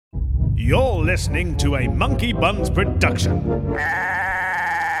You're listening to a Monkey Buns production.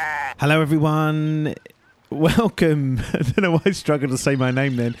 Hello, everyone. Welcome. I don't know why I struggled to say my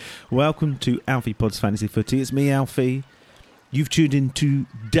name then. Welcome to Alfie Pod's Fantasy Footy. It's me, Alfie. You've tuned into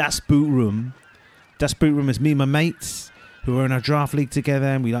Das Boot Room. Das Boot Room is me and my mates who are in our draft league together,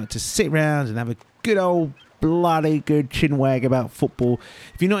 and we like to sit around and have a good old bloody good chinwag about football.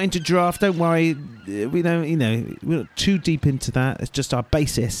 If you're not into draft, don't worry. We don't, we're not too deep into that. It's just our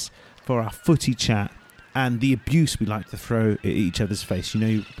basis for our footy chat and the abuse we like to throw at each other's face.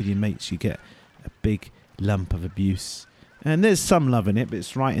 With your mates, you get a big lump of abuse. And there's some love in it, but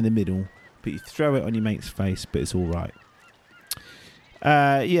it's right in the middle. But you throw it on your mate's face, but it's all right.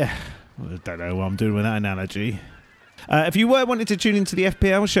 I don't know what I'm doing with that analogy. If you were wanting to tune into the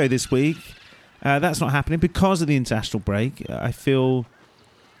FPL show this week, that's not happening because of the international break. I feel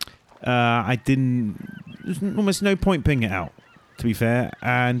there's almost no point putting it out, to be fair.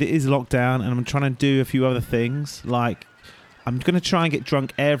 And it is lockdown, and I'm trying to do a few other things. Like, I'm going to try and get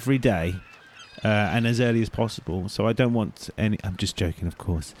drunk every day and as early as possible. So I don't want any... I'm just joking, of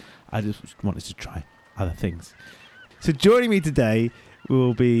course. I just wanted to try other things. So joining me today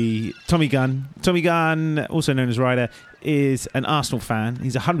will be Tommy Gunn. Tommy Gunn, also known as Ryder, is an Arsenal fan.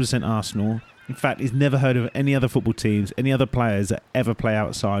 He's 100% Arsenal. In fact, he's never heard of any other football teams, any other players that ever play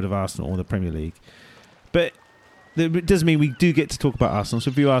outside of Arsenal or the Premier League. But it does mean we do get to talk about Arsenal.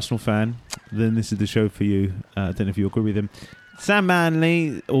 So if you're an Arsenal fan, then this is the show for you. I don't know if you agree with him. Sam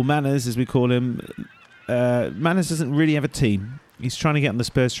Manley, or Manners as we call him, Manners doesn't really have a team. He's trying to get on the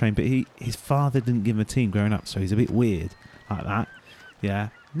Spurs train, but his father didn't give him a team growing up, so he's a bit weird like that. Yeah,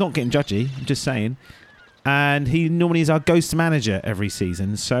 not getting judgy, I'm just saying. And he normally is our ghost manager every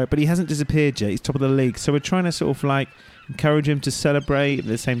season, but he hasn't disappeared yet. He's top of the league, so we're trying to sort of encourage him to celebrate at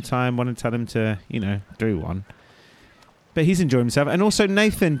the same time, want to tell him to, do one. But he's enjoying himself. And also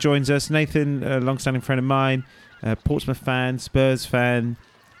Nathan joins us. Nathan, a long-standing friend of mine, Portsmouth fan, Spurs fan,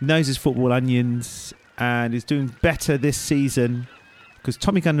 knows his football onions, and is doing better this season because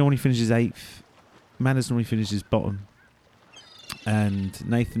Tommy Gunn normally finishes 8th, Manners normally finishes bottom. And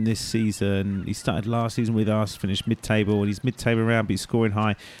Nathan this season, he started last season with us, finished mid-table, and he's mid-table around, but he's scoring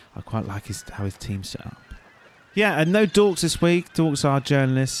high. I quite like how his team's set up. Yeah, and no Dorks this week. Dorks, our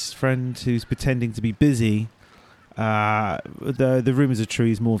journalist friend who's pretending to be busy. The rumours are true.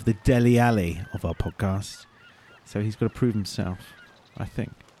 He's more of the Dele Alli of our podcast. So he's got to prove himself, I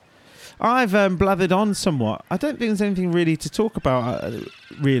think. I've blathered on somewhat. I don't think there's anything really to talk about,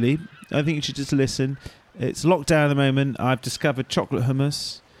 really. I think you should just listen. It's lockdown at the moment. I've discovered chocolate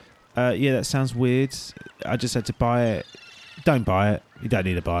hummus. That sounds weird. I just had to buy it. Don't buy it. You don't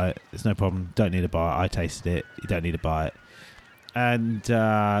need to buy it. There's no problem. Don't need to buy it. I tasted it. You don't need to buy it. And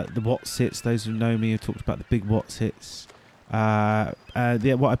the Wotsits, those who know me have talked about the big Wotsits. What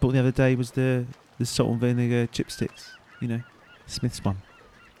I bought the other day was the salt and vinegar chipsticks. Smith's one.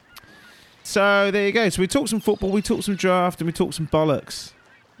 So there you go. So we talked some football, we talked some draft, and we talked some bollocks.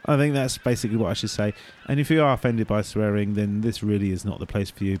 I think that's basically what I should say. And if you are offended by swearing, then this really is not the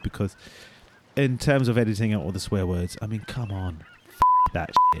place for you, because in terms of editing out all the swear words, I mean, come on. That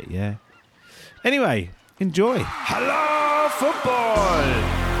shit, yeah? Anyway, enjoy. Hello, football!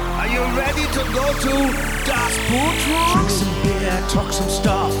 Are you ready to go to Das Boot Room? Drink some beer, talk some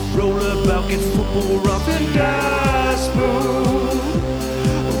stuff, roll about, get football rough in Das Boot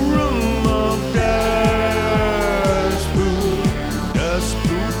Room of Das Boot. Das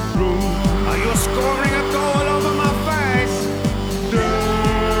Boot Room. Are you scoring a goal over my face?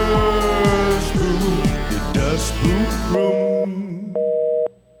 Das Boot, the Das Boot Room.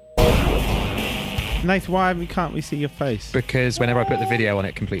 Nathan, why can't we see your face? Because whenever I put the video on,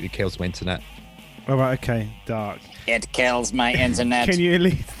 it completely kills my internet. All right, okay, dark. It kills my internet. Can you at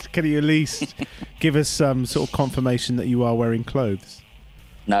least give us some sort of confirmation that you are wearing clothes?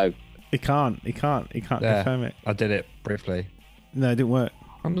 No. He can't confirm it. I did it briefly. No, it didn't work.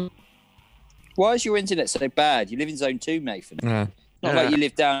 Why is your internet so bad? You live in zone 2, Nathan. Yeah. Not like you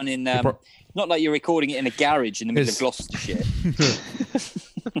live down in... not like you're recording it in a garage in the middle of Gloucestershire.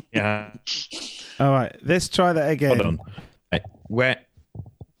 Yeah. All right, let's try that again. Hold on. Where?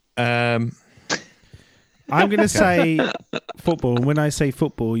 I'm going to say football, and when I say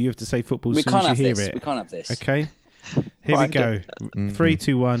football, you have to say football as soon as you hear it. We can't have this. Okay? Here we go. 3,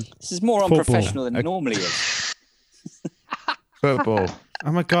 2, 1. This is more unprofessional than it normally is. Football.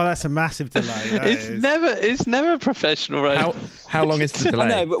 Oh my God, that's a massive delay. It's never professional, right? How long is the delay? I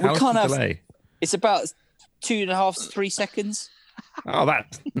know, but we can't have... delay? It's about 2.5, 3 seconds. Oh,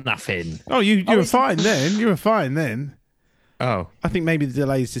 that's nothing. Oh, you were fine then. You were fine then. Oh. I think maybe the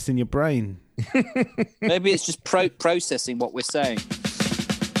delay is just in your brain. Maybe it's just processing what we're saying.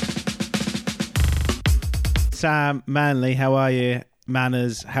 Sam Manley, how are you?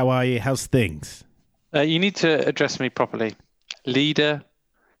 Manners, how are you? How's things? You need to address me properly. Leader,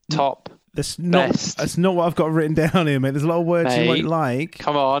 top, That's best. not what I've got written down here, mate. There's a lot of words you Mate, won't like.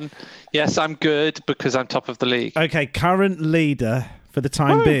 Come on. Yes, I'm good because I'm top of the league. Okay, current leader for the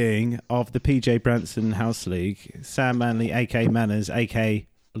time being of the PJ Branson House League, Sam Manley, a.k.a. Manners, a.k.a.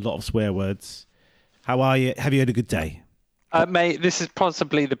 a lot of swear words. How are you? Have you had a good day? Mate, this is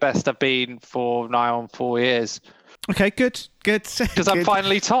possibly the best I've been for nigh on 4 years. Okay, good. Because I'm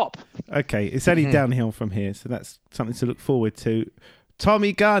finally top. Okay, it's only downhill from here, so that's something to look forward to.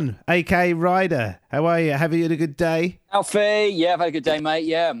 Tommy Gunn, a.k.a. Ryder, how are you? Have you had a good day? Alfie, yeah, I've had a good day, mate.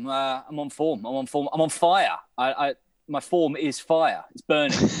 Yeah, I'm on form. I'm on fire. My form is fire. It's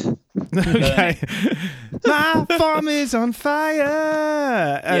burning. Okay. My form is on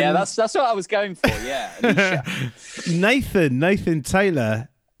fire. Yeah, that's what I was going for. Yeah. Alicia. Nathan Taylor,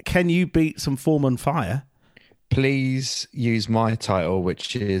 can you beat some form on fire? Please use my title,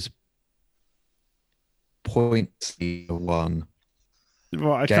 which is Points Leader 1.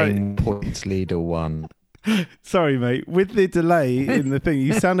 Right, Game Points Leader 1. Sorry, mate. With the delay in the thing,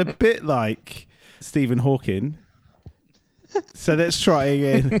 you sound a bit like Stephen Hawking. So let's try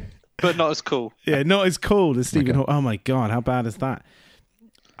again. But not as cool. Yeah, not as cool as Stephen Hawking. Oh my God, how bad is that?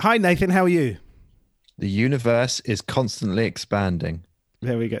 Hi, Nathan. How are you? The universe is constantly expanding.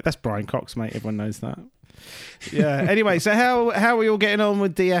 There we go. That's Brian Cox, mate. Everyone knows that. Yeah. Anyway, so how are we all getting on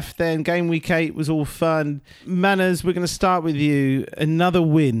with DF then? Game week 8 was all fun. Manners, we're going to start with you. Another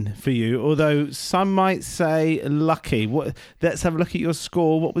win for you, although some might say lucky. Let's have a look at your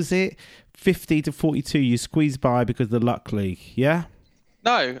score. What was it? 50-42. You squeezed by because of the luck league. Yeah?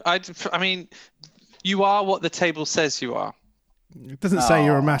 No, I mean, you are what the table says you are. It doesn't say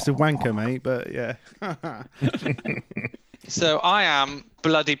you're a massive wanker, mate, but yeah. So I am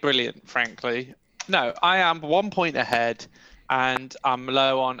bloody brilliant, frankly. No, I am 1 point ahead, and I'm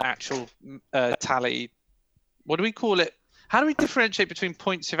low on actual tally. What do we call it? How do we differentiate between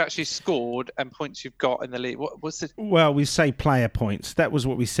points you've actually scored and points you've got in the league? What's it? Well, we say player points. That was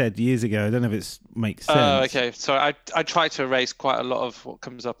what we said years ago. I don't know if it makes sense. Oh, okay. So I try to erase quite a lot of what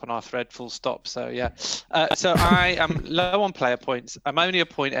comes up on our thread, full stop. So, yeah. So I am low on player points. I'm only a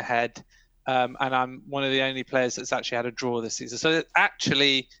point ahead. And I'm one of the only players that's actually had a draw this season. So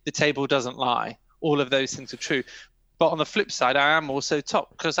actually, the table doesn't lie. All of those things are true. But on the flip side, I am also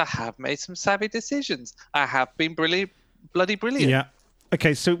top because I have made some savvy decisions. I have been bloody brilliant. Yeah.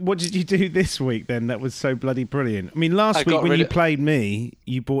 Okay, so what did you do this week then that was so bloody brilliant? I mean, last week when you played me,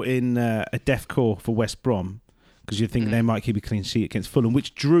 you brought in a death core for West Brom because you're thinking they might keep a clean sheet against Fulham,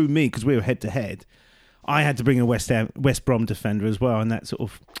 which drew me because we were head-to-head. I had to bring a West Brom defender as well, and that sort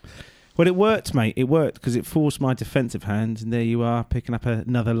of... Well, it worked, mate. It worked because it forced my defensive hand, and there you are, picking up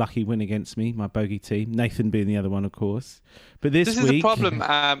another lucky win against me, my bogey team. Nathan being the other one, of course. But this is week, the problem.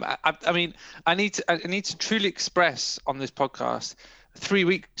 I mean, I need to truly express on this podcast 3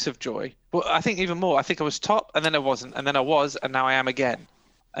 weeks of joy. Well, I think even more. I think I was top, and then I wasn't, and then I was, and now I am again.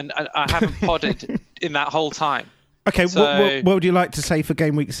 And I haven't podded in that whole time. Okay, so, what would you like to say for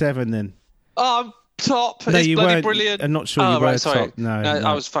game week 7 then? I'm top. No, it's you bloody weren't. brilliant. I'm not sure you were sorry. top. No,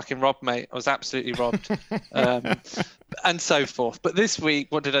 I was fucking robbed, mate. I was absolutely robbed. And so forth. But this week,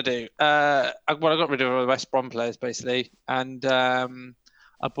 what did I do? I got rid of all the West Brom players, basically. And I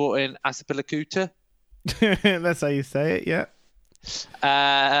brought in Asapilicueta. That's how you say it, yeah.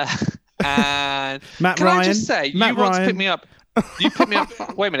 And Matt can Ryan. I just say, Matt you want Ryan. to pick me up. You pick me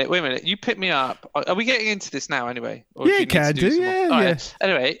up. Wait a minute. You pick me up. Are we getting into this now anyway? Or Yeah, do you can do. some Yeah, more? yeah.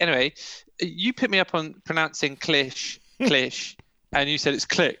 Right. Anyway, you picked me up on pronouncing Clish, and you said it's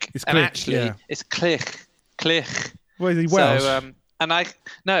click. It's and click, actually, yeah. it's click. Well, is he Welsh? So, and I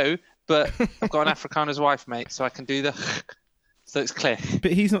no, but I've got an Afrikaner's wife, mate, so I can do the. So it's click.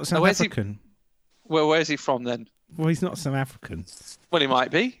 But he's not South where's he- African. Well, where's he from then? Well, he's not South African. Well, he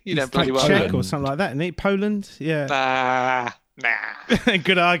might be. You He's don't bloody like well. Czech know. or something like that, isn't he? Poland? Yeah. Nah.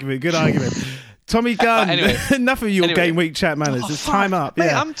 Good argument. Tommy Gunn. Anyway. Enough of your game week chat manners. It's time up. Mate,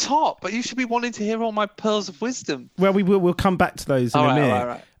 Yeah. I'm top, but you should be wanting to hear all my pearls of wisdom. Well, we'll come back to those in a minute. All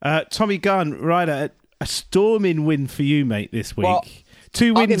right. Tommy Gunn, Ryder, a storming win for you, mate, this week. Well,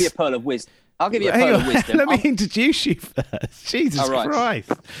 2 wins. I'll give you a pearl of wisdom. Hang on, let me introduce you first. Jesus All right.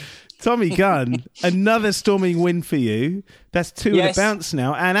 Christ. Tommy Gunn, another storming win for you. That's 2 in a bounce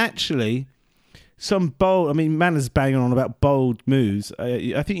now. And actually, some bold... I mean, Manners banging on about bold moves.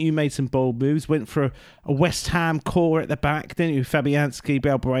 I think you made some bold moves. Went for a West Ham core at the back, didn't you? Fabianski,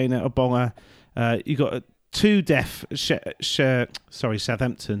 Balbuena, Obonga. You got 2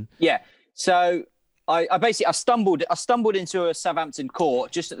 Southampton. Yeah. So I stumbled into a Southampton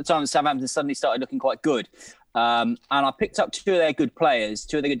court just at the time that Southampton suddenly started looking quite good. And I picked up two of their good players,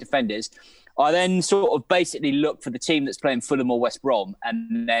 two of their good defenders. I then sort of basically look for the team that's playing Fulham or West Brom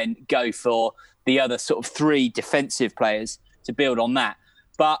and then go for the other sort of three defensive players to build on that.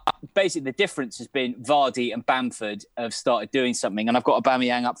 But basically the difference has been Vardy and Bamford have started doing something, and I've got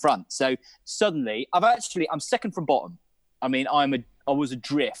Aubameyang up front. So suddenly I'm second from bottom. I mean, I was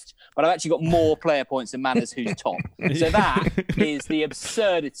adrift, but I've actually got more player points than Manners, who's top. So that is the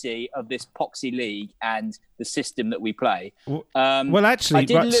absurdity of this Poxy League and the system that we play. Well,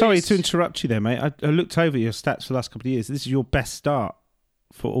 actually, sorry to interrupt you there, mate. I looked over your stats for the last couple of years. This is your best start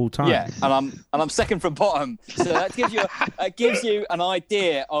for all time. Yeah, and I'm second from bottom. So that gives you an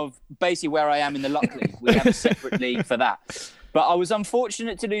idea of basically where I am in the Luck League. We have a separate league for that. But I was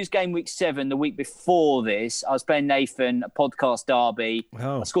unfortunate to lose game week 7 the week before this. I was playing Nathan, a podcast derby.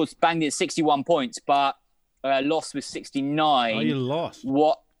 Oh. I scored banged in 61 points, but lost with 69. Oh, you lost.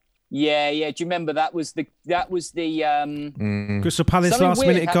 What? Yeah. Do you remember that was the Crystal Palace last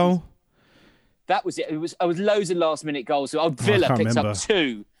minute goal? That was it. I was loads of last minute goals. So Villa picked up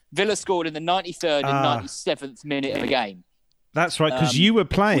 2. Villa scored in the 93rd and 97th minute of the game. That's right, because you were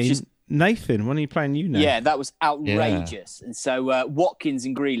playing Nathan. When are you playing you now? Yeah, that was outrageous. Yeah. And so Watkins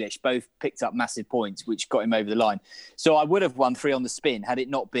and Grealish both picked up massive points, which got him over the line. So I would have won 3 on the spin had it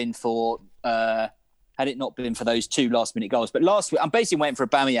not been for those 2 last minute goals. But last week, I'm basically waiting for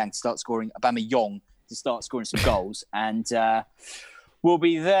Aubameyang to start scoring some goals, and we'll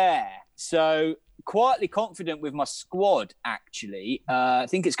be there. So quietly confident with my squad, actually. I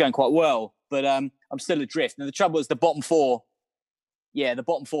think it's going quite well, but I'm still adrift. And the trouble is the bottom 4. Yeah, the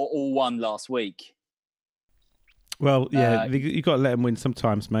bottom 4 all won last week. Well, yeah, you got to let them win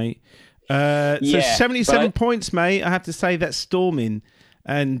sometimes, mate. So 77 points, mate. I have to say that's storming.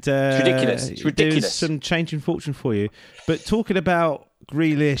 And it's ridiculous. It's ridiculous. There's some change in fortune for you. But talking about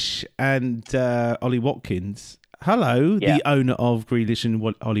Grealish and Ollie Watkins, hello, the owner of Grealish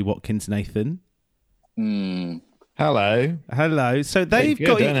and Ollie Watkins, Nathan. Hello. So they've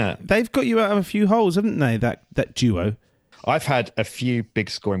got you out of a few holes, haven't they? That duo. I've had a few big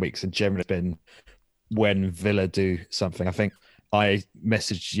scoring weeks, and generally been when Villa do something. I think I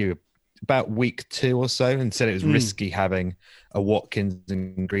messaged you about week 2 or so and said it was risky having a Watkins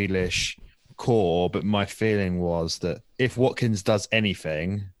and Grealish core, but my feeling was that if Watkins does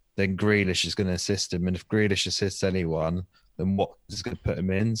anything, then Grealish is going to assist him, and if Grealish assists anyone, then Watkins is going to put him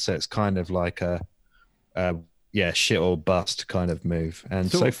in. So it's kind of like a shit or bust kind of move,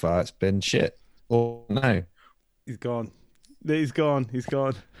 and so far it's been shit or no. He's gone.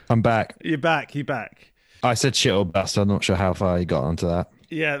 I'm back. You're back. I said shit or bust. I'm not sure how far you got onto that.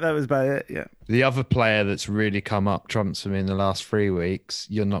 Yeah, that was about it. Yeah. The other player that's really come up trumps for me in the last 3 weeks.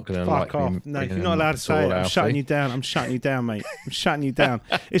 You're not going to like off. me. No, you're not allowed to say it. I'm shutting you down, mate. I'm shutting you down.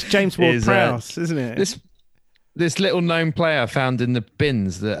 It's James Ward-Prowse, isn't it? This little known player found in the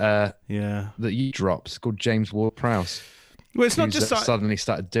bins that you dropped. It's called James Ward-Prowse. Well, it's not just suddenly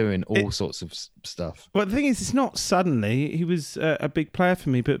started doing all sorts of stuff. Well, the thing is, it's not suddenly. He was a big player for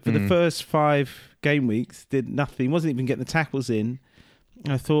me, but for the first 5 game weeks, did nothing. He wasn't even getting the tackles in.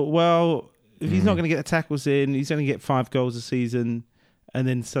 I thought, well, if he's not going to get the tackles in, he's only get 5 goals a season, and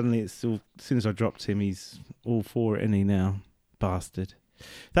then suddenly as soon as I dropped him, he's all for it, isn't he now? Bastard.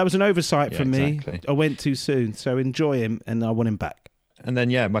 That was an oversight from me. Exactly. I went too soon, so enjoy him, and I want him back. And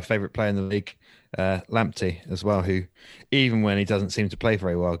then, my favourite player in the league, Lamptey as well, who, even when he doesn't seem to play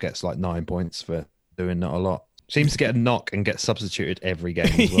very well, gets like 9 points for doing not a lot. Seems to get a knock and get substituted every game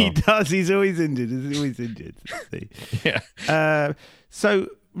as well. He does. He's always injured. Yeah. So,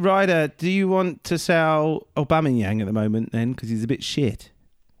 Ryder, do you want to sell Aubameyang at the moment then? Because he's a bit shit.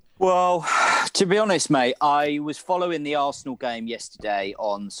 Well, to be honest, mate, I was following the Arsenal game yesterday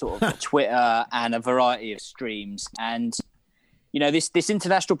on sort of Twitter and a variety of streams. And, this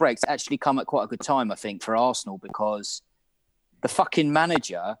international break's actually come at quite a good time, I think, for Arsenal, because the fucking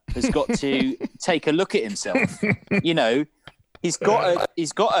manager has got to take a look at himself. He's got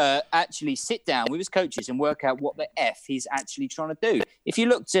to actually sit down with his coaches and work out what the F he's actually trying to do. If you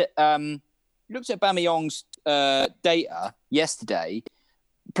looked at Aubameyang's data yesterday,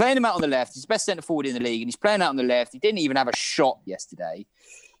 playing him out on the left, he's the best centre forward in the league, and he's playing out on the left. He didn't even have a shot yesterday.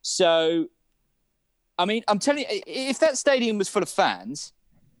 So, I mean, I'm telling you, if that stadium was full of fans,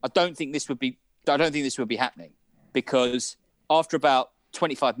 I don't think this would be happening, because after about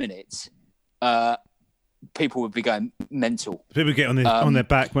 25 minutes, people would be going mental. People get on their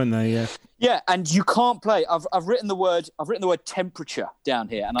back, won't they? Yeah. Yeah, and you can't play. I've written the word temperature down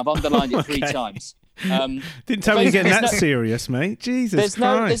here, and I've underlined it 3 times. Didn't tell me you're getting that serious, mate. Jesus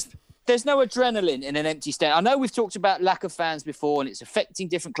Christ. there's no adrenaline in an empty stadium. I know we've talked about lack of fans before, and it's affecting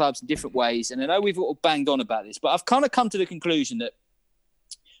different clubs in different ways. And I know we've all banged on about this, but I've kind of come to the conclusion that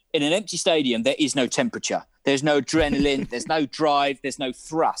in an empty stadium, there is no temperature. There's no adrenaline. There's no drive. There's no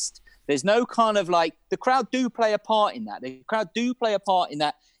thrust. There's no kind of like, the crowd do play a part in that. The crowd do play a part in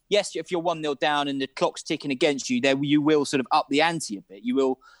that. Yes, if you're 1-0 down and the clock's ticking against you, there you will sort of up the ante a bit. You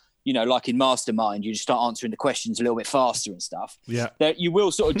will, like in Mastermind, you just start answering the questions a little bit faster and stuff. Yeah. That you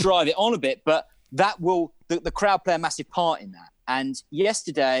will sort of drive it on a bit, but that will, the crowd play a massive part in that. And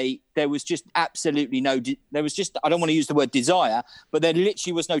yesterday, there was just absolutely I don't want to use the word desire, but there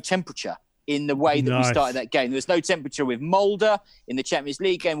literally was no temperature in the way that we started that game. There was no temperature with Mulder in the Champions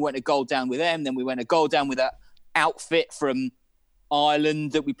League game. We went a goal down with them. Then we went a goal down with that outfit from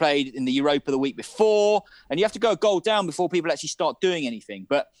Ireland that we played in the Europa the week before. And you have to go a goal down before people actually start doing anything.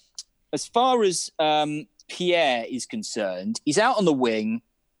 But as far as Pierre is concerned, he's out on the wing.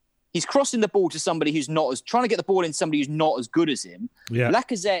 He's crossing the ball to somebody who's trying to get the ball in somebody who's not as good as him. Yeah.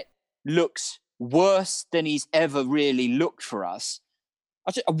 Lacazette looks worse than he's ever really looked for us.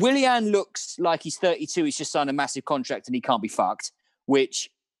 Willian looks like he's 32. He's just signed a massive contract and he can't be fucked,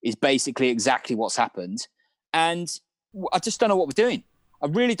 which is basically exactly what's happened. And I just don't know what we're doing. I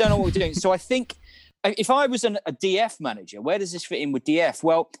really don't know what we're doing. So I think if I was a DF manager, where does this fit in with DF?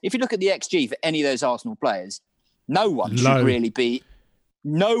 Well, if you look at the XG for any of those Arsenal players, no one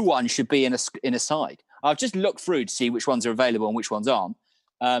should be in a side. I've just looked through to see which ones are available and which ones aren't.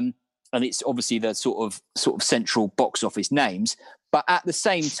 And it's obviously the sort of central box office names. But at the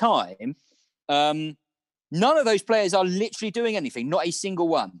same time, none of those players are literally doing anything. Not a single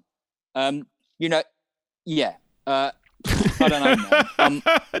one. I don't know.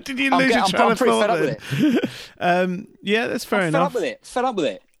 Did you lose your train of thought? I'm pretty fed up with it. Yeah, that's fair enough. Fed up with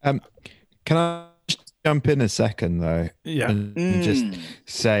it. Can I just jump in a second, though? Yeah. And just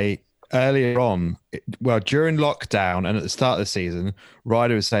say, earlier on, during lockdown and at the start of the season,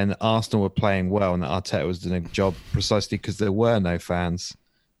 Ryder was saying that Arsenal were playing well and that Arteta was doing a good job precisely because there were no fans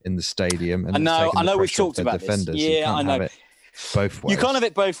in the stadium. And I know we've talked about this. Yeah, I know. Both ways. You can't have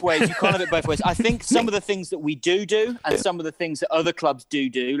it both ways. I think some of the things that we do and some of the things that other clubs do,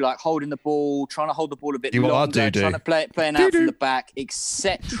 like holding the ball, trying to hold the ball a bit longer, trying to playing out from the back,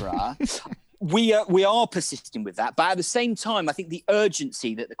 etc. We are persisting with that, but at the same time, I think the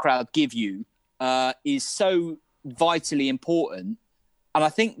urgency that the crowd give you is so vitally important, and I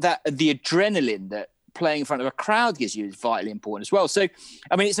think that the adrenaline that playing in front of a crowd gives you is vitally important as well. So,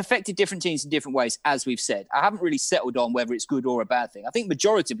 I mean, it's affected different teams in different ways, as we've said. I haven't really settled on whether it's good or a bad thing. I think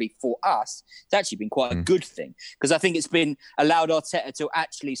majoritively for us, it's actually been quite a good thing, because I think it's been allowed Arteta to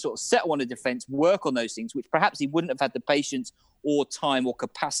actually sort of settle on a defence, work on those things, which perhaps he wouldn't have had the patience or time or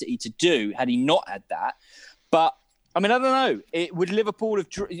capacity to do had he not had that. But I mean, I don't know. Would Liverpool have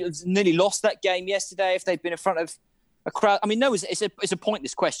nearly lost that game yesterday if they'd been in front of a crowd? I mean, no, it's a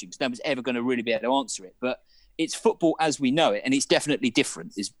pointless question because no one's ever going to really be able to answer it. But it's football as we know it, and it's definitely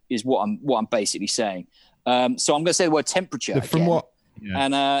different. Is what I'm basically saying. So I'm going to say the word temperature from again. What?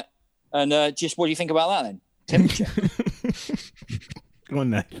 Yeah. And just what do you think about that then? Temperature. Go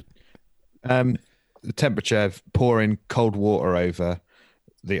on, Nate. The temperature of pouring cold water over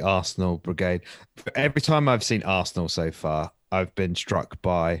the Arsenal brigade. Every time I've seen Arsenal so far, I've been struck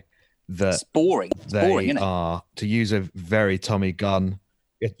by it's boring. It's boring, isn't it? Are, to use a very Tommy Gunn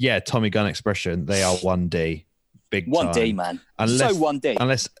expression, they are 1D. Big 1D, man. So 1D.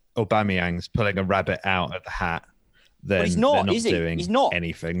 Unless Aubameyang's pulling a rabbit out of the hat, then he's not, they're not is he? doing He's not.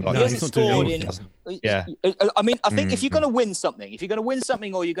 anything. No, he's not doing anything. Yeah. I mean, I think if you're going to win something,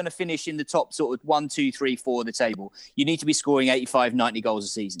 or you're going to finish in the top sort of 1, 2, 3, 4 of the table, you need to be scoring 85, 90 goals a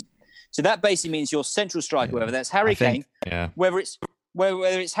season. So that basically means your central striker, whether that's Harry Kane, whether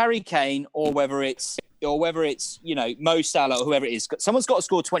it's Harry Kane or whether it's Mo Salah or whoever it is, someone's got to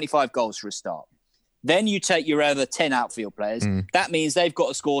score 25 goals for a start. Then you take your other 10 outfield players. That means they've got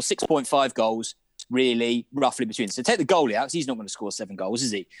to score 6.5 goals. Really, roughly between. So take the goalie out, because he's not going to score 7 goals,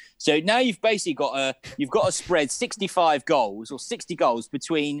 is he? So now you've basically got to spread 65 goals or 60 goals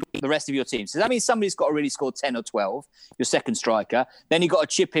between the rest of your team. So that means somebody's got to really score 10 or 12, your second striker. Then you've got to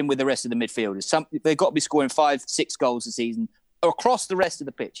chip in with the rest of the midfielders. They've got to be scoring 5, 6 goals a season across the rest of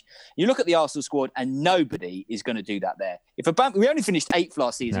the pitch. You look at the Arsenal squad, and nobody is going to do that there. We only finished 8th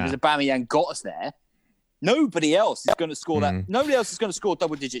last season because Aubameyang got us there. Nobody else is going to score that. Nobody else is going to score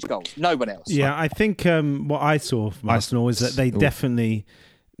double-digit goals. No one else. Yeah, I think what I saw from Arsenal is that they definitely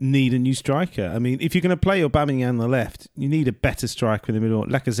need a new striker. I mean, if you're going to play Aubameyang on the left, you need a better striker in the middle.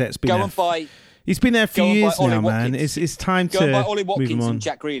 Lacazette's been He's been there a few Go and years buy Ollie now, man. Watkins. It's time Go to and buy Ollie move him Watkins on. and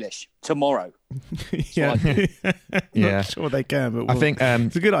Jack Grealish tomorrow. Yeah, Yeah. not sure they can, but I think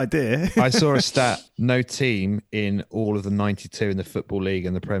it's a good idea. I saw a stat: no team in all of the 92 in the Football League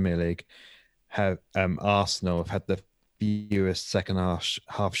and the Premier League have Arsenal have had the fewest second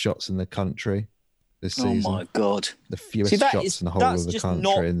half shots in the country this season. Oh my God! The fewest See, that shots is- in the whole that's of the just country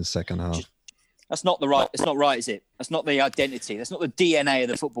not- in the second half. That's not the right. It's not right, is it? That's not the identity. That's not the DNA of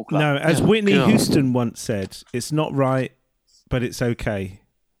the football club. No, as Whitney God. Houston once said, it's not right, but it's okay.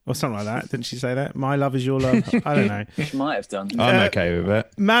 Or something like that. Didn't she say that? My love is your love. I don't know. She might have done. I'm okay with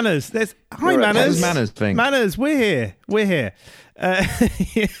it. Manners. Hi, You're right. What Manners. does Manners think? Manners, we're here.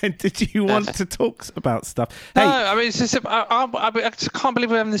 Did you want to talk about stuff? Hey, No, I mean, it's just, I just can't believe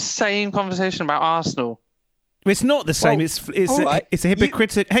we're having the same conversation about Arsenal. it's not the same. Well, It's all right. a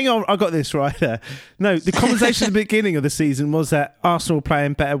hypocritic. Hang on, I got this right there. No, the conversation at the beginning of the season was that Arsenal were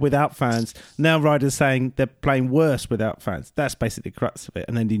playing better without fans. Now Ryder's saying they're playing worse without fans. That's basically the crux of it.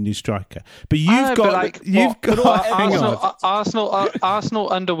 And then the new striker. But you've hang on. Arsenal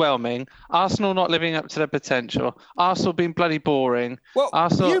underwhelming. Arsenal not living up to their potential. Arsenal being bloody boring. Well,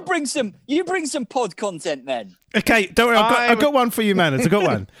 Arsenal. you bring some pod content then. Okay, don't worry. I've got one for you, Manners. I've got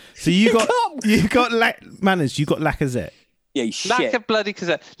one. So you got Manners. You got Lacazette. Yeah, you Lack shit. of bloody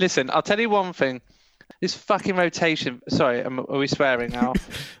Cazette. Listen, I'll tell you one thing. This fucking rotation. Sorry, are we swearing now?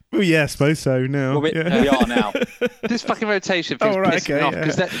 Oh yeah, I suppose so. No, Well, we are now. This fucking rotation thing's Oh, right, pissing me okay, off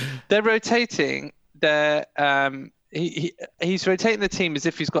because they're rotating. He's rotating the team as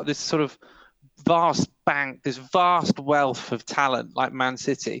if he's got this sort of vast bank, this vast wealth of talent like Man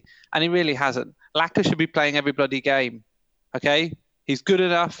City, and he really hasn't. Laka should be playing every bloody game. Okay, he's good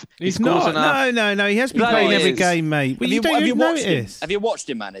enough. He scores enough. No. He has been No, playing he every is. game, mate. Well, you don't have even watched him? notice. Have you watched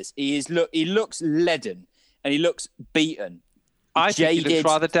him, Manners? He looks leaden and he looks beaten. I think he looks Jaded.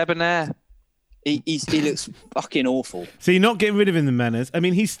 rather debonair. He looks fucking awful. So you're not getting rid of him, the Manners. I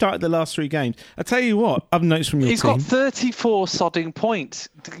mean, he started the last 3 games. I tell you what, I've noticed from your He's team. got 34 sodding points.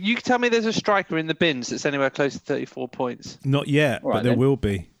 You can tell me there's a striker in the bins that's anywhere close to 34 points. Not yet, All right, but there then. will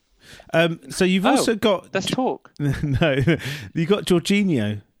be. So you've also got Let's talk. no. You got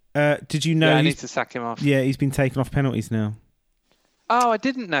Jorginho. Did you know? Yeah, I need he's, to sack him off. he's been taken off penalties now. Oh, I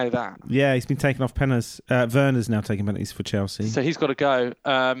didn't know that. Yeah, he's been taken off penalties. Werner's now taking penalties for Chelsea. So he's got to go.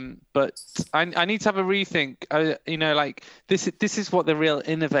 But I need to have a rethink. This is what the real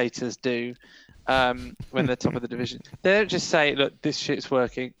innovators do when they're top of the division. They don't just say, look, this shit's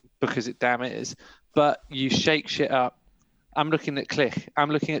working because it is. But you shake shit up. I'm looking at Klich. I'm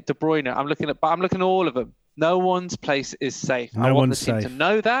looking at De Bruyne. I'm looking at all of them. No one's place is safe. I want the team to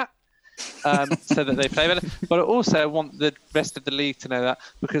know that. So that they play better. But I also want the rest of the league to know that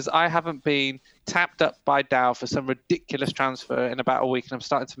because I haven't been tapped up by Dow for some ridiculous transfer in about a week and I'm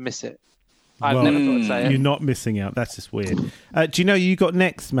starting to miss it. I've Well, never thought I'd say You're it. not missing out. That's just weird. Do you know you got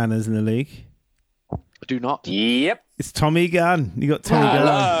next Manners in the league? Do not. Yep. It's Tommy Gunn. You got Tommy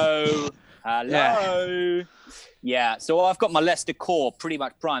Gunn. Hello. Yeah, so I've got my Leicester core pretty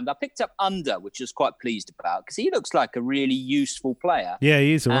much primed. I picked up Under, which I was quite pleased about because he looks like a really useful player. Yeah,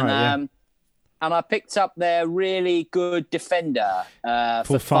 he is all right. And, and I picked up their really good defender,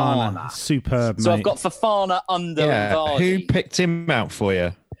 Fofana. Superb, mate. So I've got Fofana, Under, and Yeah. Vardy. Who picked him out for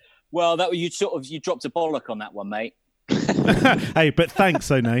you? Well, that you dropped a bollock on that one, mate. Hey, but thanks,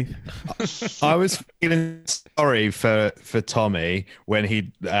 though, Nate. I was feeling sorry for Tommy when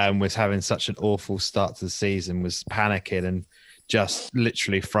he was having such an awful start to the season, was panicking and just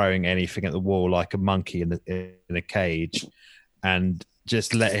literally throwing anything at the wall like a monkey in a cage, and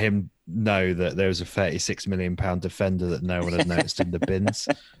just let him know that there was a £36 million defender that no one had noticed in the bins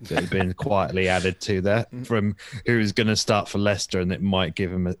that had been quietly added to there from who was going to start for Leicester, and it might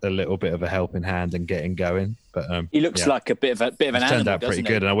give him a little bit of a helping hand and getting going. But He looks like a bit of an animal. turned out pretty doesn't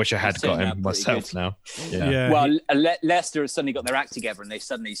good, he? and I wish I had He's got turned out him pretty myself good. now. Yeah. Well, Leicester has suddenly got their act together, and they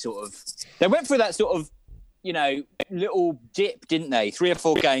suddenly they went through that sort of, little dip, didn't they? 3 or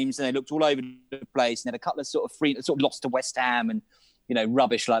 4 games, and they looked all over the place, and had a couple of sort of lost to West Ham and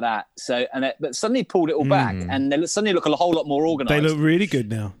rubbish like that. So, but suddenly pulled it all back, and they suddenly look a whole lot more organised. They look really good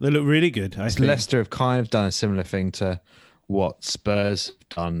now. They look really good. I think. Leicester have kind of done a similar thing to what Spurs have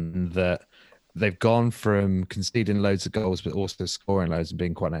done, that they've gone from conceding loads of goals but also scoring loads and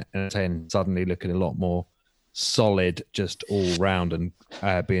being quite entertaining, suddenly looking a lot more solid just all round, and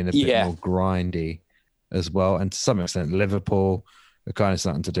being a bit more grindy as well. And to some extent Liverpool are kind of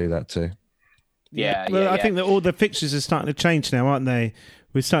starting to do that too. Well, I think that all the fixtures are starting to change now, aren't they?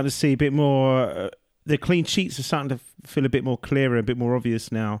 We're starting to see a bit more. The clean sheets are starting to feel a bit more clearer, a bit more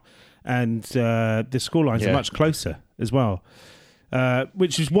obvious now, and the scorelines are much closer as well.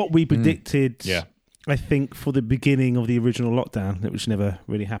 which is what we predicted. Yeah. I think for the beginning of the original lockdown, which never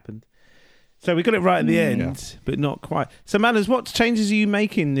really happened. So we got it right at the end, but not quite. So, Manners, what changes are you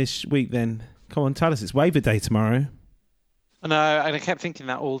making this week then? Come on, tell us. It's waiver day tomorrow. No, and I kept thinking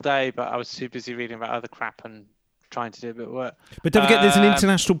that all day, but I was too busy reading about other crap and trying to do a bit of work. But don't forget, there's an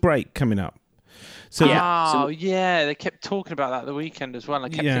international break coming up. So they kept talking about that the weekend as well.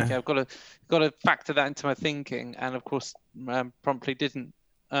 And I kept thinking I've got to factor that into my thinking, and of course, promptly didn't.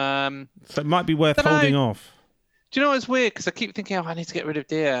 So it might be worth holding off. Do you know what's weird? Because I keep thinking, I need to get rid of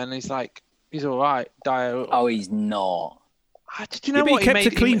Deer, and he's like, he's all right, Dyer. Oh, he's not. Did you know what? He kept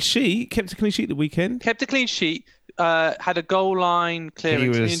a clean sheet. Kept a clean sheet the weekend. Kept a clean sheet. Had a goal line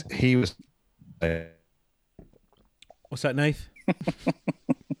clearance. He was. What's that, Nath?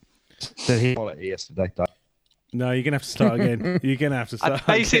 Did he quality yesterday? No, you're gonna have to start again. You're gonna have to start.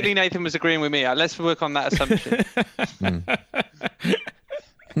 Basically, Nathan was agreeing with me. Let's work on that assumption.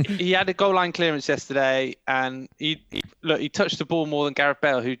 He had a goal line clearance yesterday, and he touched the ball more than Gareth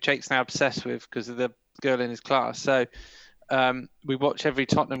Bale, who Jake's now obsessed with because of the girl in his class. So we watch every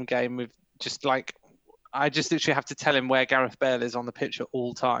Tottenham game with just like, I just literally have to tell him where Gareth Bale is on the pitch at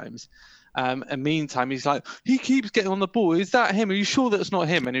all times. And meantime, he's like, he keeps getting on the ball. Is that him? Are you sure that's not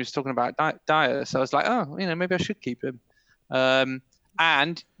him? And he was talking about Dyer. So I was like, maybe I should keep him.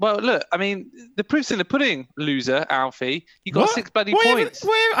 And, well, look, I mean, the proof's in the pudding, loser, Alfie. You got 6 bloody points.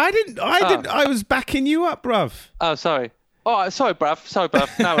 I was backing you up, bruv. Oh, sorry. Oh, sorry,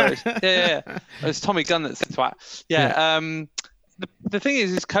 bruv. No worries. Yeah. It was Tommy Gunn that's the twat. Yeah. The thing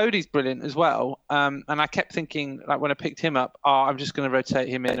is Cody's brilliant as well. And I kept thinking, like, when I picked him up, I'm just going to rotate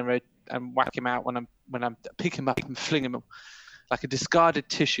him in and whack him out when I'm pick him up and fling him like a discarded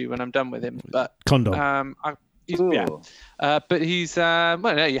tissue when I'm done with him. But condom. But he's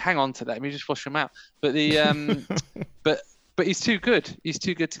no, you hang on to that. Let me just wash him out. But the but he's too good. He's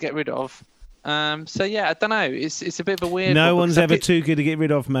too good to get rid of. So yeah, I don't know. It's a bit of a weird. No one's ever too good to get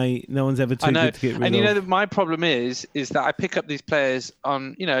rid of, mate. No one's ever too good to get rid of. And you know that my problem is that I pick up these players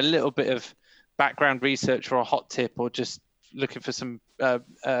on a little bit of background research or a hot tip or just looking for some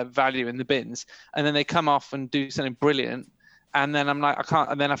value in the bins, and then they come off and do something brilliant. And then I'm like, I can't.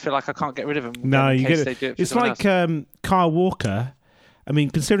 And then I feel like I can't get rid of him. No, you get it. It's like Kyle Walker. I mean,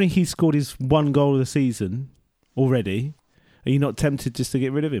 considering he scored his 1 goal of the season already, are you not tempted just to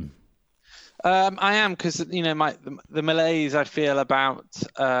get rid of him? I am, because the malaise I feel about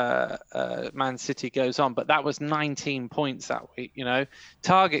Man City goes on, but that was 19 points that week.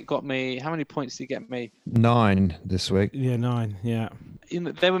 Target got me. How many points did he get me? 9 this week. Yeah, 9. Yeah.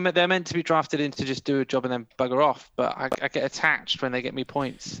 They're meant to be drafted in to just do a job and then bugger off, but I get attached when they get me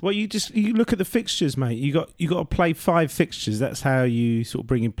points. Well, you look at the fixtures, mate. You got to play 5 fixtures. That's how you sort of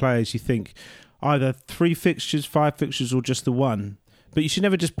bring in players. You think either 3 fixtures, 5 fixtures, or just the 1. But you should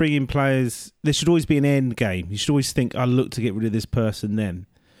never just bring in players. There should always be an end game. You should always think, I'll look to get rid of this person then.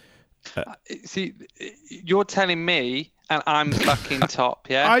 See, you're telling me, and I'm fucking top,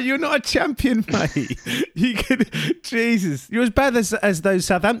 yeah? You're not a champion, mate. Jesus. You're as bad as those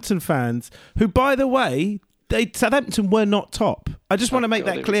Southampton fans, who, by the way, Southampton were not top. I just want to make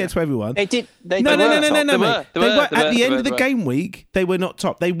that clear to everyone. They did. No. They were at the end of the game week. They were not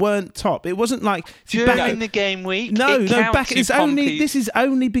top. They weren't top. It wasn't like during the game week. This is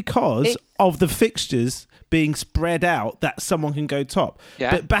only because of the fixtures being spread out that someone can go top.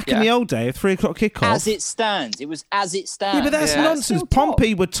 Yeah, but back in the old day, a 3:00 kickoff. As it stands, it was as it stands. Yeah, but that's nonsense.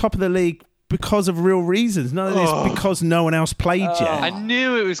 Pompey were top of the league because of real reasons. None of this because no one else played yet. I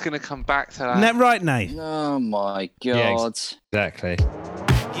knew it was going to come back to that. Isn't that right, Nate? Oh my God. Yeah, exactly.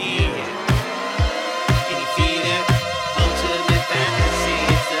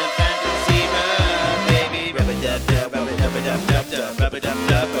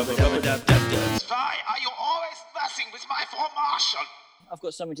 Are you always messing with my formation? I've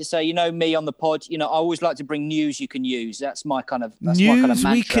got something to say. Me on the pod. I always like to bring news you can use. That's my kind of news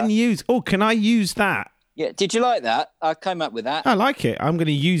mantra. We can use. Oh, can I use that? Yeah. Did you like that? I came up with that. I like it. I'm going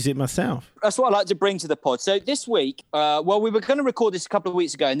to use it myself. That's what I like to bring to the pod. So this week, we were going to record this a couple of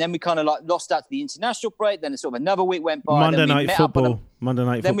weeks ago, and then we kind of lost out to the international break. Then sort of another week went by. Monday night football.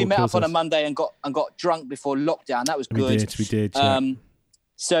 Then we met up on a Monday and got drunk before lockdown. That was good. We did. Yeah.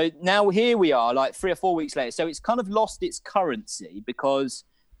 So now here we are, like 3 or 4 weeks later. So it's kind of lost its currency because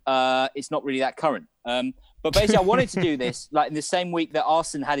it's not really that current. But basically, I wanted to do this like in the same week that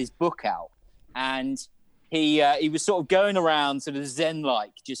Arsene had his book out, and he was sort of going around, sort of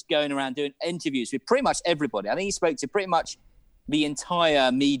zen-like, just going around doing interviews with pretty much everybody. I think he spoke to pretty much the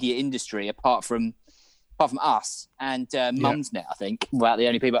entire media industry, apart from apart from us and Mumsnet, I think. Well, the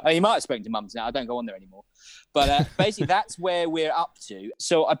only people. Oh, you might have spoken to Mumsnet. I don't go on there anymore. But basically, that's where we're up to.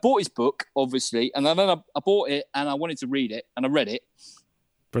 So I bought his book, obviously, and then I bought it and I wanted to read it, and I read it.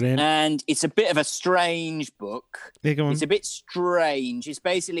 Brilliant. And it's a bit of a strange book. Yeah, go on. It's a bit strange. It's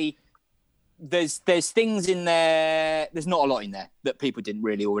basically there's things in there. There's not a lot in there that people didn't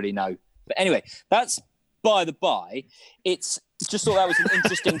really already know. But anyway, that's by the by. It's just thought that was an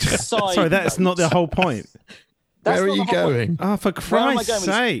interesting side. Sorry, that's not the whole point. Where are you going? Oh, for Christ's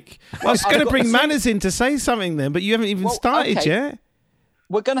sake. I was going to bring Manners in to say something then, but you haven't even started yet.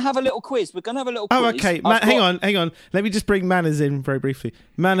 We're going to have a little quiz. Oh, okay. Hang on. Let me just bring Manners in very briefly.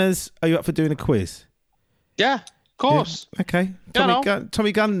 Manners, are you up for doing a quiz? Yeah, of course. Yeah. Okay.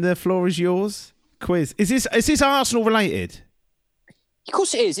 Tommy Gunn, the floor is yours. Quiz. Is this Arsenal related? Of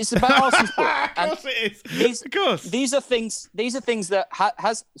course it is. It's about Arsenal's book. Of course it is. Of course. These are things that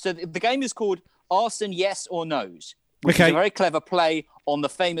has... So the game is called Arsenal Yes or No's, which is a very clever play on the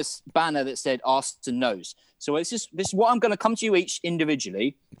famous banner that said Arsenal Knows. So this is what I'm going to come to you each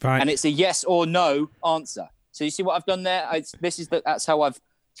individually, right. And it's a yes or no answer. So you see what I've done there? That's how I've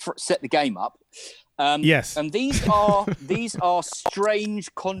set the game up. Yes. And these are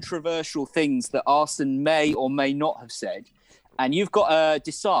strange, controversial things that Arsenal may or may not have said. And you've got to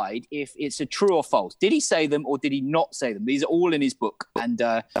decide if it's a true or false. Did he say them or did he not say them? These are all in his book. And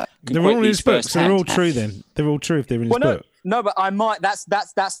they're all in his book, so they're all true then. They're all true if they're in his book. No, but I might. That's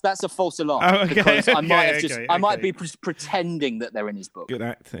a false alarm. Oh, okay. Because I might be pretending that they're in his book. Good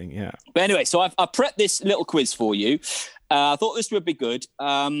acting, yeah. But anyway, so I prepped this little quiz for you. I thought this would be good.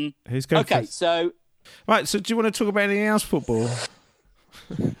 Who's going first? Okay, so... Right, so do you want to talk about anything else football?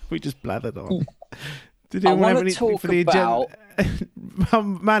 We just blathered on. Did you want to talk about...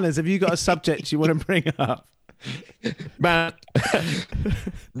 Manners, have you got a subject you want to bring up? Man,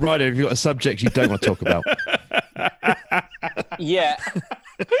 Ryder, have you got a subject you don't want to talk about? Yeah.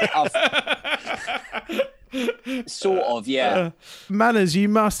 Sort of, yeah. Manners, you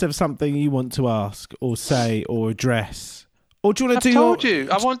must have something you want to ask or say or address. Or do you want to I've told you.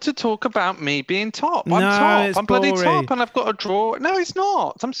 I want to talk about me being top. I'm top. It's I'm bloody boring. top and I've got a draw. No, it's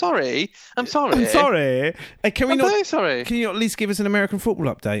not. I'm sorry. I'm sorry. Hey, very sorry. Can you at least give us an American football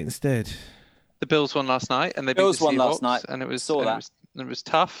update instead? The Bills won last night and they beat the Seahawks. Last night. And it was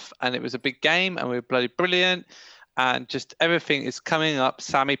tough and it was a big game and we were bloody brilliant. And just everything is coming up.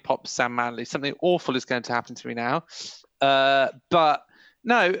 Sammy pops Sam Manley. Something awful is going to happen to me now. But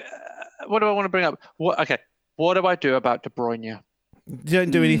no, what do I want to bring up? What do I do about De Bruyne? You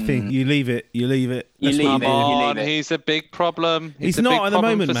don't do anything. You leave it. You leave it. He's a big problem. He's not at the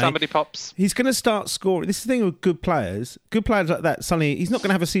moment, mate. Somebody pops. He's going to start scoring. This is the thing with good players. Good players like that, suddenly, he's not going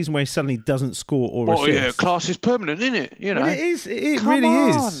to have a season where he suddenly doesn't score or assist. Yeah, class is permanent, isn't it? You know, well, it is. It really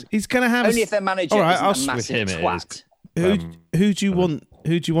is. He's going to have only if their manager isn't a massive twat. Who do you want?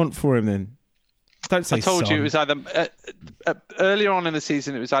 Who do you want for him then? Don't say. I told you it was either earlier on in the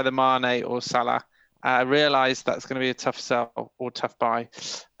season. It was either Mane or Salah. I realised that's going to be a tough sell or tough buy,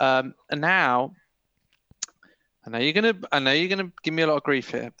 and now I know you're gonna give me a lot of grief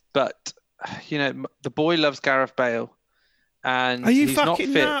here, but you know the boy loves Gareth Bale, and are you he's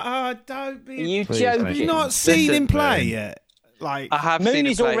fucking not fit. Oh, don't be. Are you joking? Have you not seen him play yet? Like I have.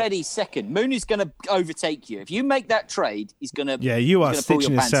 Mooney's already second. Mooney's going to overtake you. If you make that trade, he's going to. Yeah, you are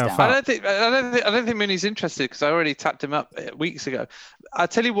stitching yourself up. I don't think Mooney's interested because I already tapped him up weeks ago. I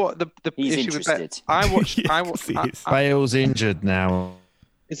tell you what, the he's issue interested. with I watched. Bale's injured now.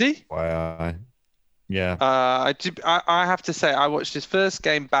 Is he? Yeah. I have to say I watched his first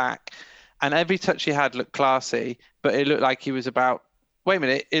game back, and every touch he had looked classy, but it looked like he was about. Wait a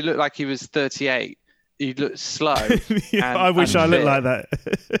minute! It looked like he was 38. He looked slow. Yeah, I wish I looked like that.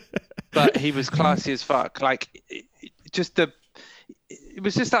 But he was classy as fuck. Like, it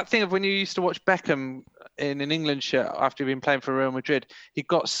was just that thing of when you used to watch Beckham in an England shirt after he'd been playing for Real Madrid. He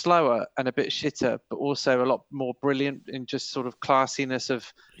got slower and a bit shitter, but also a lot more brilliant in just sort of classiness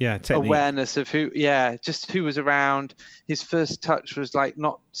of awareness of who was around. His first touch was like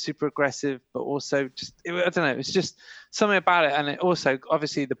not super aggressive, but also just, I don't know, it's just something about it. And it also,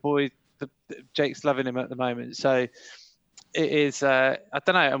 obviously, the boy, Jake's loving him at the moment, so it is. I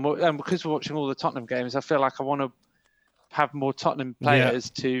don't know, and because we're watching all the Tottenham games, I feel like I want to have more Tottenham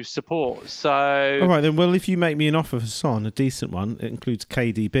players to support. So, all right then. Well, if you make me an offer for Son, a decent one, it includes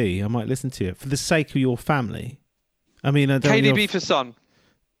KDB. I might listen to it for the sake of your family. I mean, I don't KDB for Son.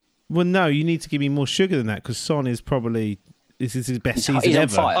 Well, no, you need to give me more sugar than that because Son is probably. This is his best season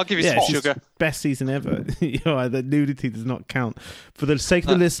ever. I'll give you some sugar. Best season ever. The nudity does not count. For the sake of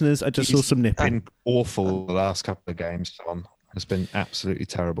the listeners, I just saw some nipping. Been awful the last couple of games. has been absolutely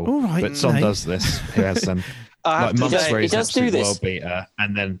terrible. All right, but Son mate. does this. He has some I have like to months say- where he he's does do absolute this. world beater,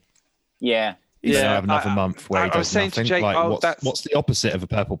 and then Yeah. you Yeah, have another month where he I was does saying to nothing. Jake, like, that's- what's the opposite of a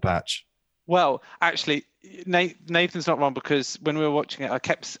purple patch? Well, actually, Nathan's not wrong, because when we were watching it, I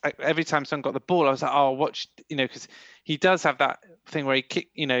kept every time Son got the ball, I was like, "Oh, watch," because he does have that thing where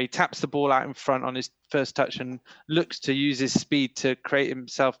he taps the ball out in front on his first touch and looks to use his speed to create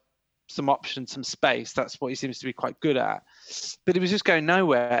himself some options, some space. That's what he seems to be quite good at. But he was just going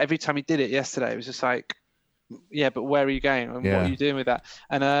nowhere every time he did it yesterday. It was just like, yeah, but where are you going and what are you doing with that?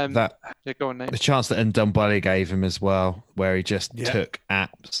 And That yeah, go on, Nate. the chance that Ndombele gave him as well, where he just Yeah. took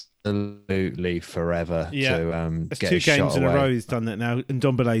absolutely forever Yeah. to There's get 2 his shot games in a away. row he's done that now, and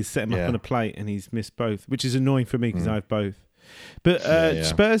Dombele's set him up Yeah. on a plate, and he's missed both, which is annoying for me because I have both. But Yeah.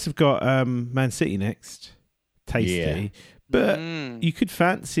 Spurs have got Man City next. Tasty. Yeah. But you could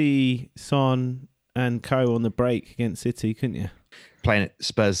fancy Son and Co on the break against City, couldn't you? Playing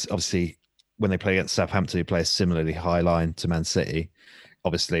Spurs, obviously, when they play against Southampton, they play a similarly high line to Man City.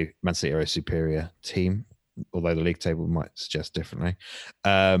 Obviously, Man City are a superior team, although the league table might suggest differently.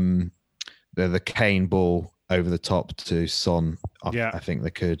 The Kane ball over the top to Son, Yeah. I think they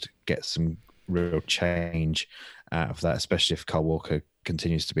could get some real change out of that, especially if Kyle Walker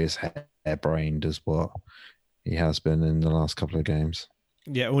continues to be as harebrained as what he has been in the last couple of games.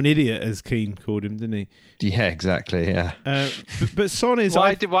 Yeah, or an idiot, as Keane called him, didn't he? Yeah, exactly. Yeah. But Son is...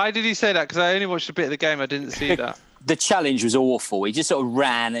 Why did he say that? Because I only watched a bit of the game. I didn't see that. The challenge was awful. He just sort of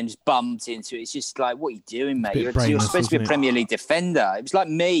ran and just bumped into it. It's just like, what are you doing, mate? bit You're brainless, supposed to be a wasn't it? Premier League defender. It was like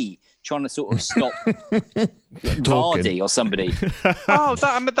me trying to sort of stop Vardy or somebody. Oh,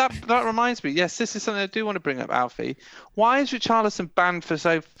 that reminds me. Yes, this is something I do want to bring up, Alfie. Why is Richarlison banned for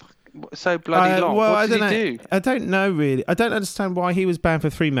so bloody long? Well, what I did don't he know. do? I don't know really. I don't understand why he was banned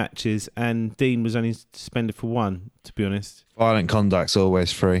for 3 matches and Dean was only suspended for 1. To be honest, Violent conduct's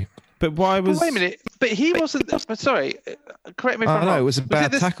always free. but why was? But wait a minute. But he wasn't. Sorry, correct me if I'm Oh, wrong. no, it was a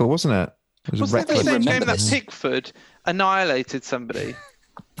bad tackle, wasn't it? It was a Wasn't it the reckless. same game remember that this. Pickford annihilated somebody?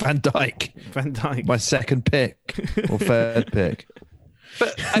 Van Dijk, Van Dijk? my second pick or third pick.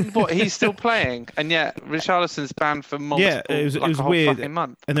 But and what? He's still playing, and yet Richarlison's banned for multiple. Yeah, it was a whole weird. fucking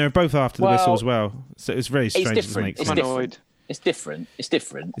month. And they were both after the Well, whistle as well, so it was very strange. It's different. It It's makes sense. annoyed. different. It's different. It's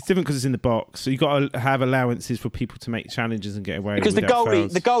different. It's different because it's in the box, so you got to have allowances for people to make challenges and get away Because the without goalie,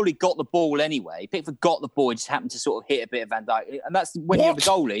 fouls. the goalie got the ball anyway. Pickford got the ball, and just happened to sort of hit a bit of Van Dijk, and that's when you're the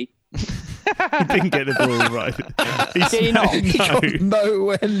goalie. He didn't get the ball right. Did he not? He got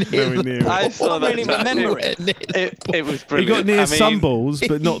nowhere near. Nowhere near it. I saw that. really remember it. It was He brilliant. got near I mean, some balls,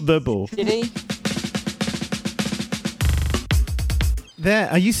 but not the ball. Did he? There,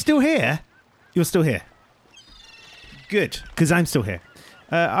 are you still here? You're still here. Good, because I'm still here.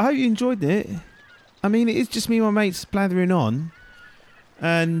 I hope you enjoyed it. I mean, it is just me and my mates blathering on,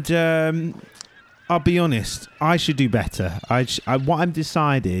 and I'll be honest, I should do better. What I'm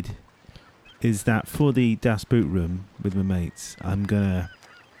decided is that for the Das Boot Room with my mates, we're gonna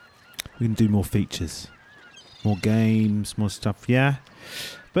do more features, more games, more stuff. Yeah.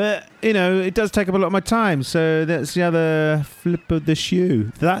 But, it does take up a lot of my time, so that's the other flip of the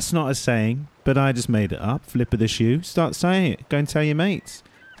shoe. That's not a saying, but I just made it up. Flip of the shoe. Start saying it. Go and tell your mates.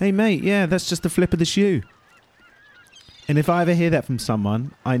 Hey, mate, yeah, that's just the flip of the shoe. And if I ever hear that from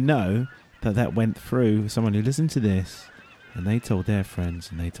someone, I know that went through someone who listened to this, and they told their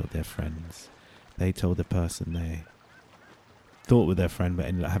friends, and they told their friends. They told the person they thought were their friend, but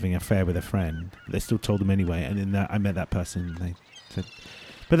ended up having an affair with a friend. They still told them anyway, and then I met that person, and they said...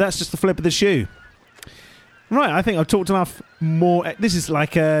 But that's just the flip of the shoe. Right, I think I've talked enough more. This is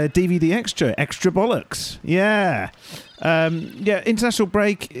like a DVD extra bollocks. Yeah. International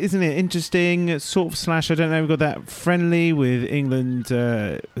break, isn't it? Interesting. Sort of / I don't know. We've got that friendly with England.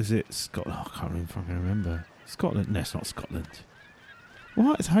 Is it Scotland? Oh, I can't remember. Scotland? No, it's not Scotland.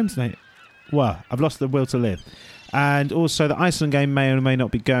 What? It's home tonight. Well, I've lost the will to live. And also the Iceland game may or may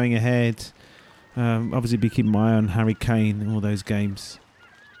not be going ahead. Obviously be keeping my eye on Harry Kane and all those games.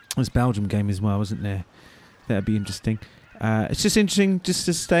 There's Belgium game as well, wasn't there? That'd be interesting. It's just interesting just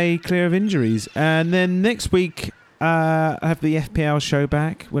to stay clear of injuries. And then next week, I have the FPL show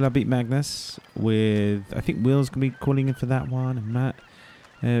back. Will I beat Magnus? I think Will's going to be calling in for that one, and Matt,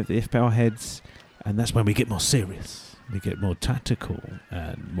 the FPL heads. And that's when we get more serious. We get more tactical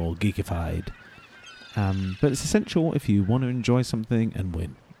and more geekified. But it's essential if you want to enjoy something and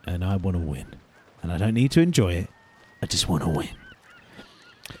win. And I want to win. And I don't need to enjoy it. I just want to win.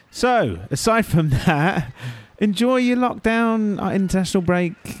 So, aside from that, enjoy your lockdown international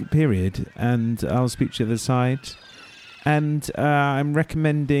break period, and I'll speak to you the other side. And I'm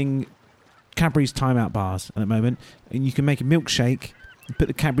recommending Cadbury's timeout bars at the moment, and you can make a milkshake. You put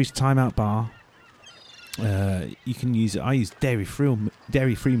the Cadbury's timeout bar. You can use. I use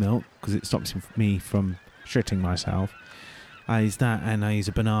dairy-free milk because it stops me from shitting myself. I use that, and I use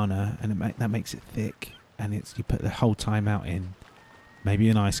a banana, and that makes it thick. And you put the whole timeout in, maybe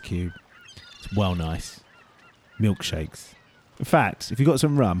an ice cube. It's well nice. Milkshakes. In fact, if you've got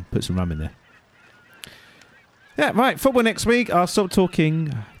some rum, put some rum in there. Yeah, right. Football next week. I'll stop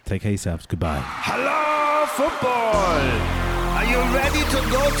talking. Take care of yourselves. Goodbye. Hello, football! Are you ready to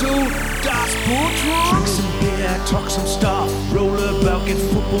go to Das Boot Room? Drink some beer, talk some stuff, roll about, get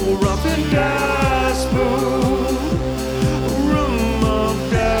football rough and down.